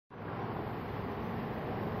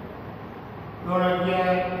ધોરણ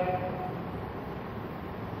 11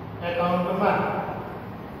 એકાઉન્ટમાં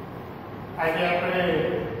આજે આપણે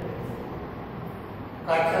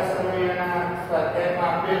કાચા સરવૈયાના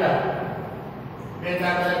સ્વાધ્યાયમાં આપેલા બે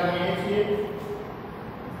દાખલા ગણીએ છીએ.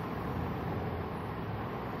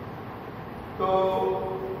 તો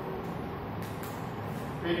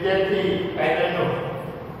વિદ્યાર્થી પહેલો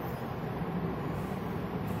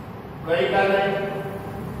ગઈકાલે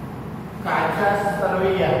કાચા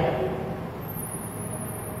સરવૈયા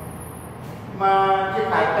માં જે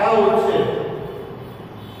ખાતાઓ છે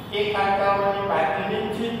એ ખાતાઓની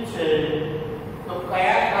બાકીની ચીજ છે, તો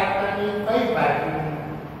કયા ખાતાની કઈ બાકી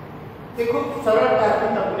તે ખૂબ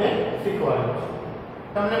સરળતાથી તમને શીખવાડું છું.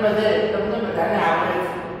 તમને બધાને આવડે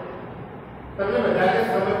છે, તમને બધાને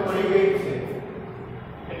સમજ પડી ગઈ છે.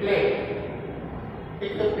 એટલે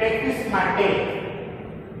એક પ્રેક્ટિસ માટે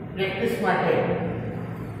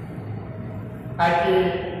આજે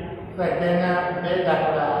સ્વાધ્યાયના બે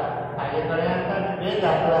દાખલા આજે ગણ્યા હતા.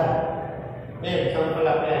 બે એક્ઝામ્પલ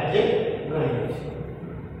આપણે આજે ગણીએ છીએ.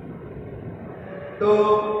 તો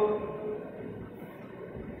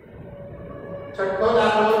છઠ્ઠો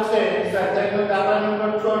દાખલો છે સ્વાધ્યાયનો દાખલા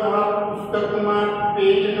નંબર 6 નવા પુસ્તકમાં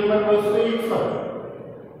પેજ નંબર 261.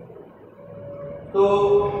 તો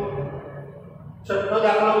છઠ્ઠો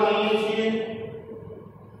દાખલો ગણીએ છીએ.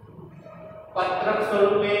 પત્રક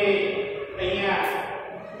સ્વરૂપે અહીંયા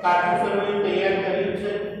કાચું સરવૈયું તૈયાર કર્યું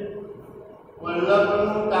છે.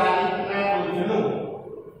 વલ્લભનું તારીખના રોજનું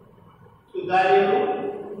સુધારેલું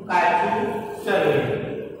કાચું સરવૈયું.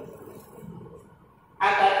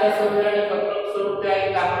 આ કાચા સરવૈયાને પત્રક સ્વરૂપે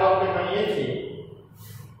આ દાખલો આપણે ગણીએ છીએ.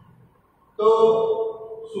 તો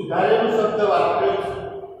સુધારેલું શબ્દ વાપર્યો છે,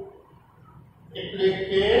 એટલે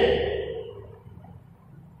કે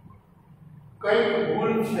કઈ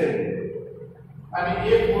ભૂલ છે અને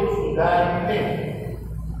એ ભૂલ સુધારીને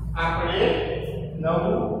આપણે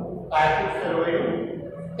નવું કાચું સરવૈયું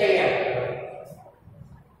તૈયાર કરવાનું.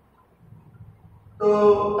 તો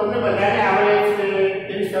તમને બધાને આવડે છે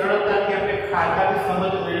એવી સરળતાથી આપણે ખાતાની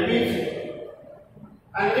સમજ મેળવી છે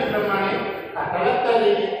અને એ પ્રમાણે ખાતા લખતા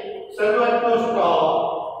જઈએ. શરૂઆતનો સ્ટોક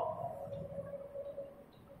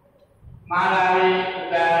માલ આવે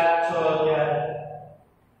 6000,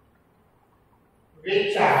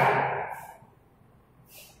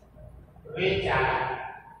 વેચાણ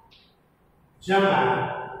જમા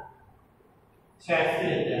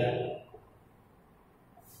 86000,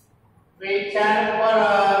 વેચાણ પર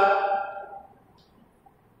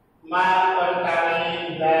માલ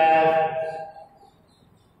 45000,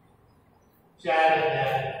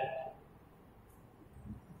 4000,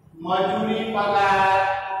 મજૂરી પગાર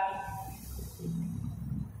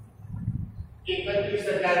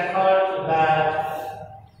 31000 ખર્ચ ઉધાર,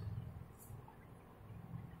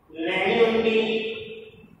 લેણી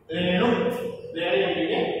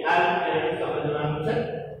હાલ સમજવાનું છે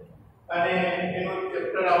અને એનું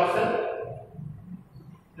ચેપ્ટર આવશે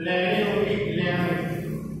લેણી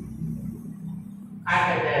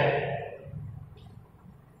 8000,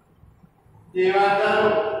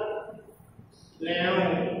 દેવાદારો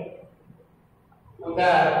લેણું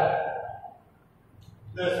ઉધાર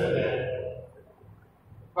 10000,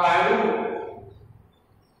 ભાડું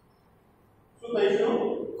શું કહીશું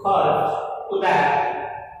ખર્ચ ઉધાર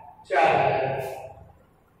 4000,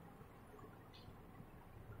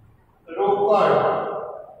 રોકડ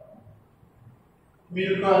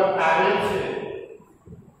મિલકત આવે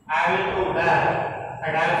તો ઉધાર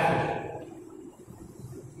 1800,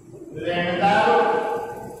 લેણદારો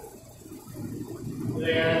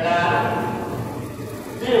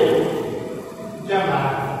દેવું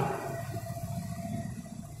જમા.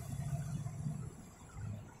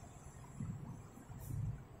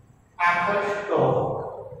 આખો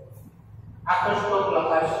સ્ટોક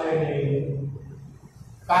લખાશે નહીં,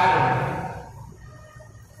 કારણ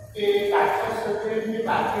કે કાચા સરવૈયાની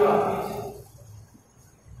બાકીઓ આપી છે.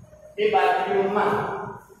 એ બાકીઓમાં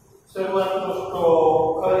શરૂઆતનો સ્ટોક,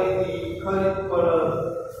 ખરીદ પર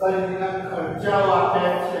ખરીદના ખર્ચાઓ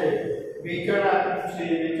આપ્યા છે, વેચાણ આપ્યું છે,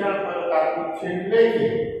 વેચાણ પર આપ્યું છે, એટલે કે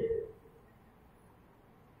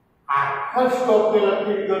આખા સ્ટોકને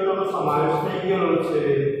લગતી વિગતોનો સમાવેશ થઈ ગયેલો છે.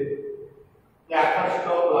 આખા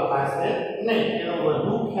સ્ટોક લખાશે નહીં. એનો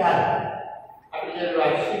વધુ ખ્યાલ આપણે જ્યારે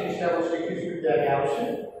વાર્ષિક હિસાબો શીખીશું ત્યારે આવશે.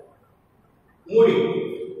 મૂડી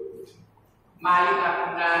માલિક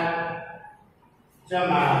આપનાર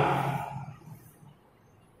જમા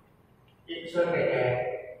 61,000,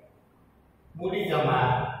 મૂડી જમા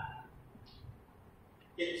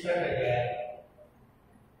 61,000,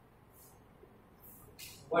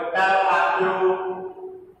 વટાવ આપ્યો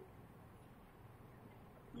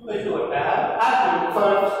શું કહીશું વટાવ આપ્યો,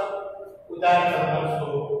 ખર્ચ ઉધાર સમજશો.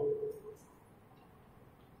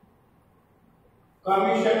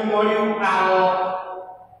 કમિશન મળ્યું, આવક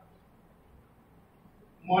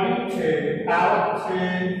મળ્યું છે, આવક છે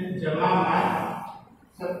જમામાં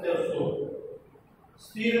 1700.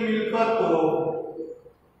 સ્થિર મિલકતો,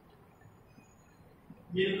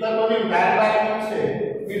 મિલકતોની ઉધાર બાકી છે,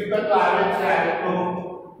 મિલકતો આવે છે આ તો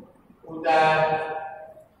ઉધાર.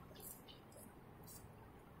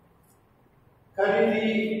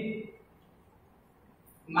 ખરીદી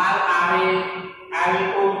માલ આવે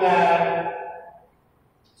તો ઉધાર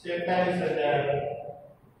 46000.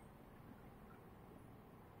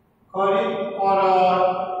 ખરીદ પર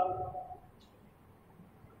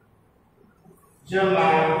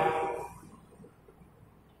જમા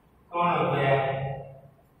 3000.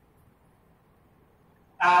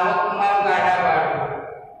 આવકમાં ગાડા ભાડું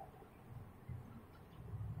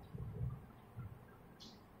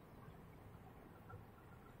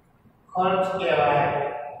ખર્ચ કહેવાય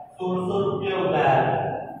 1600 રૂપિયા ઉધાર.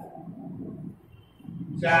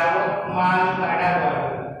 જાવકમાં ગાડા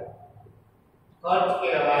ભાડું ખર્ચ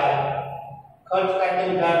કહેવાય, ખર્ચ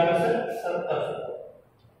કાઢી ઉધાર થશે 1700.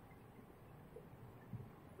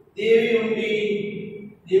 દેવી ઊંડી,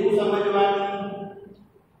 દેવું સમજવાનું,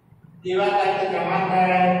 દેવા કાઢે જમા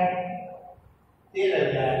થાય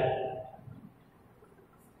 13000.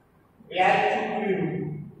 વ્યાજ ચૂકવ્યું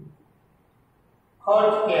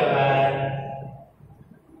ખર્ચ કહેવાય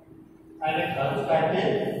અને ખર્ચ કાઢે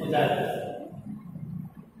ઉધાર થશે.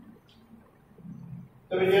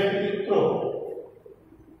 તો વિદ્યાર્થી મિત્રો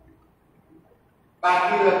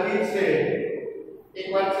બાકી લખી છે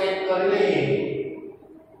એકવાર ચેક કરી લઈએ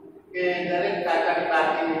કે દરેક ખાતાની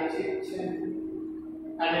બાકી નિશ્ચિત છે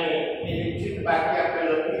અને એ નિશ્ચિત બાકી આપણે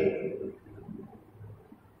લખી.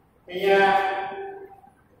 અહીંયા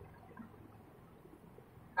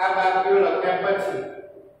આ બાકીઓ લખ્યા પછી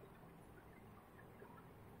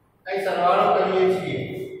અહીં સરવાળો કરીએ છીએ.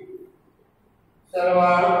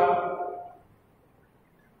 સરવાળો,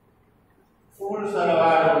 ફૂલ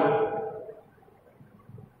સરવાળો,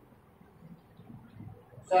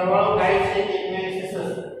 સરવાળો થાય છે 1,600.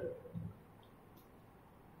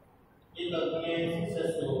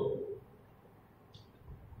 1,600.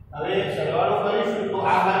 હવે સરવાળો કરીશું તો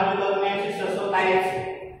આ બાજુ 1,600 થાય છે.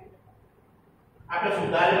 આપણે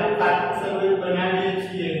સુધારેલું કાચું સરવાળો બનાવીએ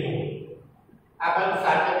છીએ. આ બાજુ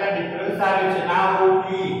 7% ડિફરન્સ આવે છે, ના હોવું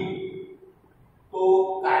જોઈએ. તો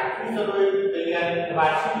કાચું સરવાળો તૈયાર,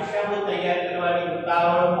 વાર્ષિક હિસાબો તૈયાર કરવાની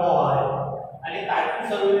ઉતાવળ હોય અને કાચું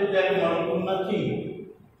સરવાળો જ્યારે મળતું નથી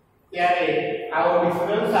ત્યારે આવો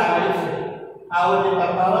ડિફરન્સ આવે છે, આવો જે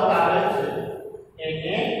તફાવત આવે છે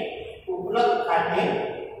એને ઉપલબ્ધ ખાતે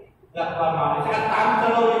લખવામાં આવે છે. આ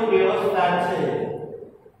કામચલાઉ એક વ્યવસ્થા છે,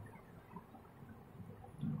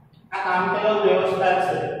 આ કામચલાઉ વ્યવસ્થા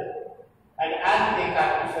છે અને આ તે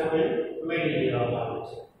કાચું સરવાળો મેળવી લેવામાં આવે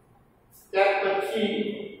છે. ત્યાર પછી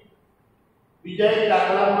બીજા એક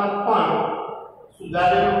દાખલામાં પણ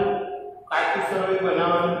સુધારેલું કાચું સરવાળો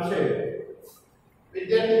બનાવવાનું છે.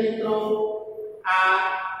 વિદ્યાર્થી મિત્રો આ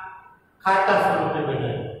ખાતા સ્વરૂપે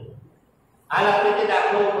બનાવ્યું. હાલ આપણે જે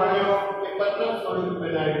દાખલો ભણ્યો એ પત્ર સ્વરૂપે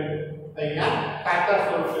બનાવ્યું, અહીંયા ખાતા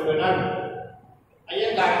સ્વરૂપે બનાવ્યું.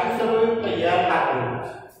 અહીંયા કાચું સ્વરૂપ તૈયાર આપેલું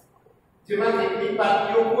છે, જેમાં જેટલી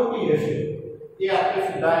પાટીઓ ખોટી હશે એ આપણે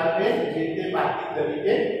સુધારીને જે તે પાટી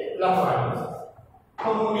તરીકે લખવાની છે.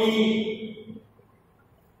 મૂડી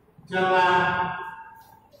જમા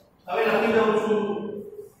હવે લખી દઉં છું.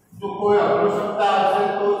 જો કોઈ અઘરો શબ્દ હશે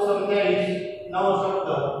તો સમજાવીશ. નવો શબ્દ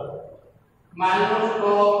માલનો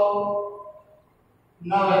સ્ટોક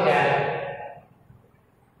 9000.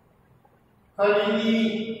 ખરીદી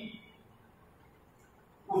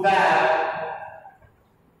ઉધાર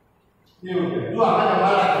 90. જો આમાં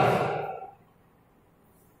જમા રાખે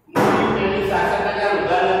મૂડી પેલી 60000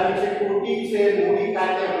 ઉધાર લખી છે, ખોટી છે. મૂડી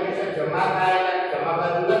કાઢે હંમેશા જમા થાય અને જમા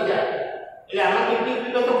બાજુ લખ્યા એટલે આમાં કેટલીક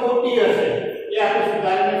વિગતો ખોટી હશે એ આપણે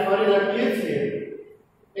સુધારીને ફરી લખીએ છીએ.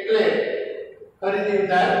 એટલે ખરીદી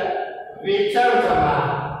ઉધાર વેચાણ જમા,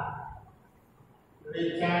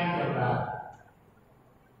 વેચાણ જમા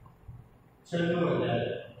 96000.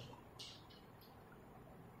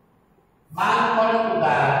 માલ પરત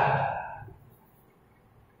ઉધાર,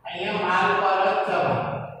 અહીંયા માલ પરત જમા,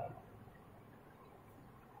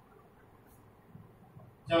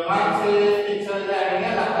 જમા છે 6000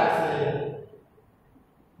 અહીંયા લખાશે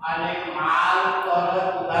અને માલ પરત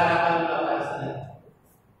ઉધાર આપવાનું લખાશે.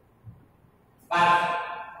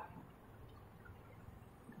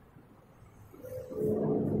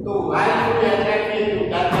 તો વાય યાદ રાખીએ કે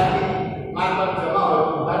ઉધાર બાકી માલ પર જમા હોય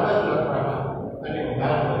તો ઉધાર બાજુ લખવાના અને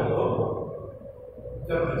ઉધાર હોય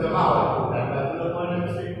તો જમા હોય તો ઉધાર બાજુ લખવાના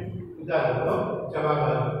છે. ઉદાહરણો જવાબ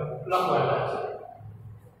લખવાના છે.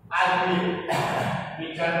 આ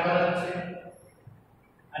વિચાર પરત છે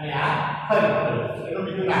અને આ ખરી પરત છે. એનું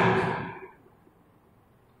બીજું નામ છે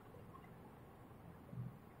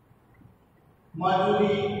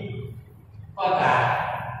મજૂરી, પગાર,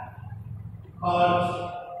 ખર્ચ,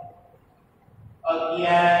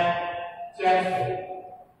 11,400,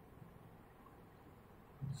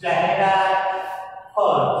 જાહેરાત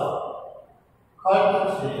ખર્ચ, ખર્ચ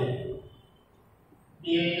છે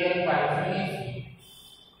 2,580,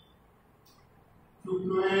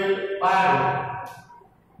 ચૂકવેલ ભાડું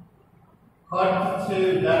ખર્ચ છે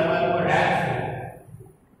 1800,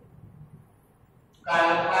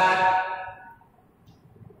 કામકાજ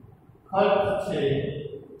ખર્ચ છે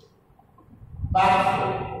 1200,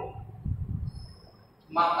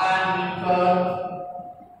 મકાન મિલકત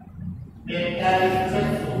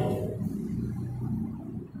 42,600,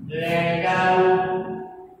 લેણદારો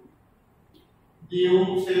દેવું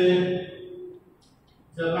છે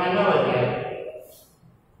જમા 9,000,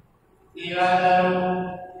 દેવાદારો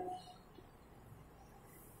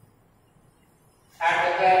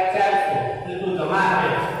 8,400 એટલું જમા આપે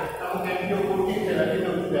છે. અમુક એમ કે ખોટી છે લખી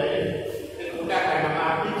દઉં છું એ ખોટા ખાનામાં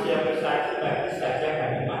આપી છે આપણે સાચી બાકી સાચા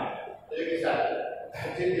ખાનામાં એટલે કે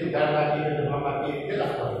સાચી જે ઉધાર બાકી જમા બાકી રીતે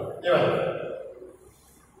લખવાનું દેવાનું.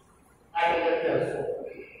 8,400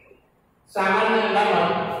 સામાન્ય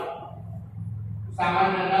અનામત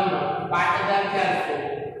 5,400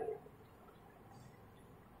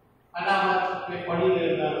 અનામત કે પડી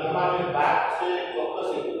ગયેલા અમારે ભાગ છે ચોક્કસ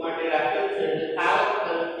હેતુ માટે રાખ્યો છે એટલે આવક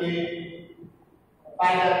તરીકે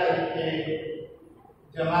ફાયદા તરીકે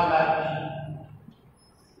જમા બાકી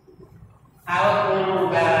આવક વેરો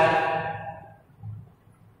ઉધાર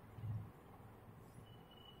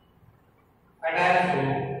 1,800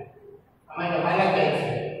 અમે તમારા કહે છે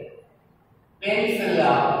પેન્શન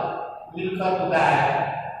મિલકત ઉધાર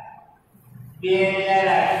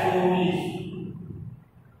 2,820,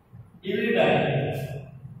 ડિવિડન્ડ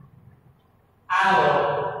આવક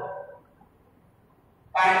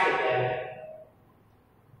 5,000,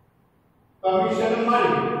 કમિશન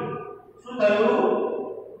મળ્યું શું થયું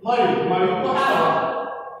મળ્યું તો આવક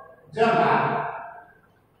જમા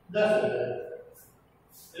 10,000,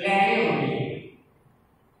 લેણી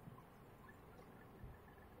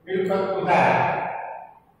મિલકત ઉધાર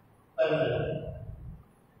 15,000.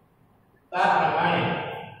 આ પ્રમાણે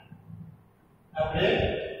આપણે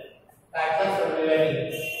કાચા સમયની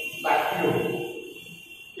બાકીઓ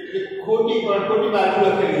કેટલી ખોટી બાજુ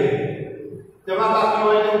લખેલી છે. જમા બાકી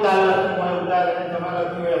હોય તો ઉધાર લખવું હોય, ઉધાર અને જમા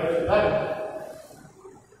લખવી હોય આપણે સુધારી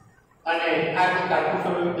અને આ જે કાચું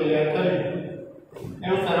સમય તૈયાર કર્યું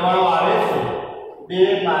એનો સરવાળો આવે છે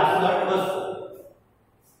 2,62,200.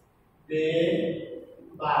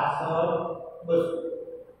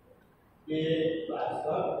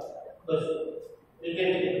 2,62,200 એટલે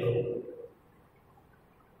કેટલું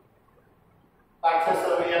પાછા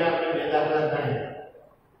સવિયાના આપણે બે દાખલા ગણીએ.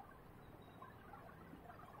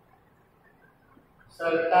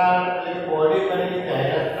 સરકાર એટલે બોડી કરેલી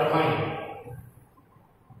જાહેરાત પ્રમાણે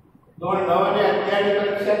ધોરણ 9 અને 11 ની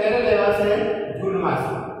પરીક્ષા ક્યારે લેવાશે? જૂન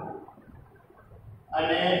માસમાં.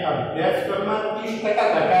 અને અભ્યાસક્રમમાં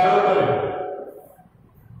 30% ઘટાડો કર્યો.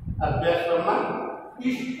 અભ્યાસક્રમમાં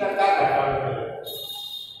 30% ઘટાડો કર્યો.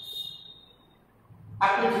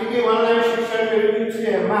 આપણે જે ઓનલાઈન શિક્ષણ મેળવ્યું છે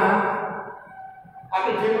એમાં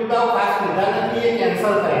આપણે જે મુદ્દાઓ ખાસ લીધા નથી એ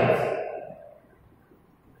કેન્સલ થયા છે.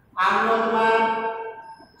 આમ નોંધમાં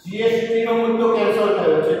જીએસટી નો મુદ્દો કેન્સલ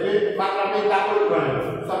થયો છે જે માત્ર આપણે દાખલો ગણ્યો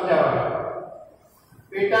સમજાવવાનો.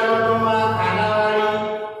 પેટાનોમાં ખાનાવાળી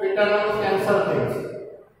પેટાનો કેન્સલ થઈ છે.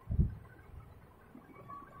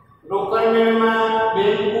 રોકડ મેળમાં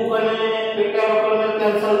બેંક બુક અને પેટા રોકડ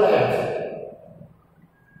કેન્સલ થયા છે.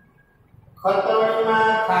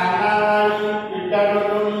 ખતવણીમાં ખાનાવાળી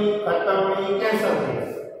પેટાનોની ખતવણી કેન્સલ થઈ છે.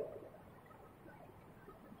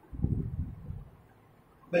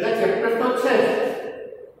 બધા ચેપ્ટર તો છે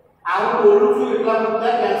આવું બોલું છું એટલા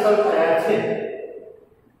મુદ્દા કેન્સલ થયા છે.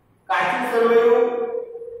 કાચું સરવૈયું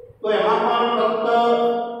તો એમાં પણ ફક્ત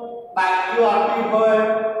બાકીઓ આપી હોય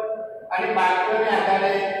અને બાકીઓને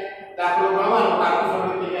આધારે દાખલો ગણવાનો, કાચું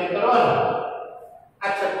સરવૈયું તૈયાર કરવાનો. આ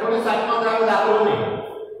 6ઠ્ઠો ને 7મો દાખલો નહીં,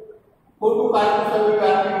 ખોટું કાચું સરવૈયું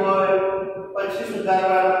આપ્યું હોય પછી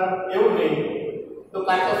સુધારવાનું એવું નહીં. તો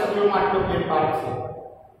કાચા સરવૈયુંમાં આટલો ફેરફાર છે.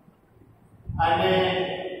 અને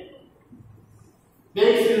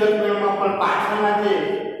બેંક સિલેક્ટમાં પણ પાછળના જે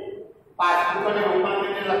પાસબુક અને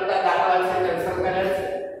રોકડને લગતા દાખલા છે કેન્સલ કર્યા છે.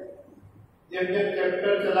 જેમ જેમ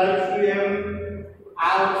ચેપ્ટર ચલાવીશું એમ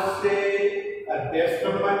આ વર્ષે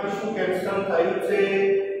અભ્યાસક્રમમાંથી શું કેન્સલ થયું છે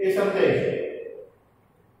એ સમજાય છે.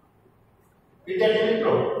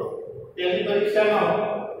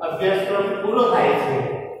 પરીક્ષાનો અભ્યાસક્રમ પૂરો થાય છે,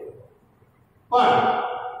 પણ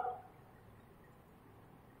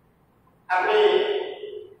આપણે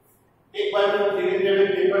એક બાજુ ધીરે ધીરે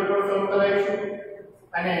પેપર પણ શરૂ કરાવીશું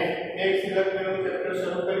અને એક સિલેક્ટનું ચેપ્ટર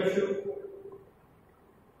શરૂ કરીશું.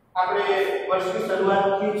 આપણે વર્ષની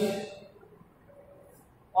શરૂઆતથી જ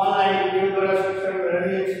ઓનલાઈન વિડિયો દ્વારા શિક્ષણ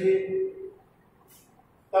મેળવીએ છીએ.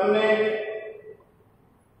 તમને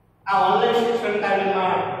આ ઓનલાઈન શિક્ષણ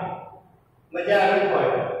કાર્યમાં મજા આવી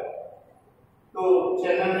હોય તો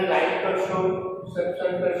ચેનલને લાઈક કરશો,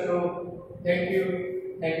 સબસ્ક્રાઇબ કરશો. Thank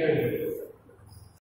you.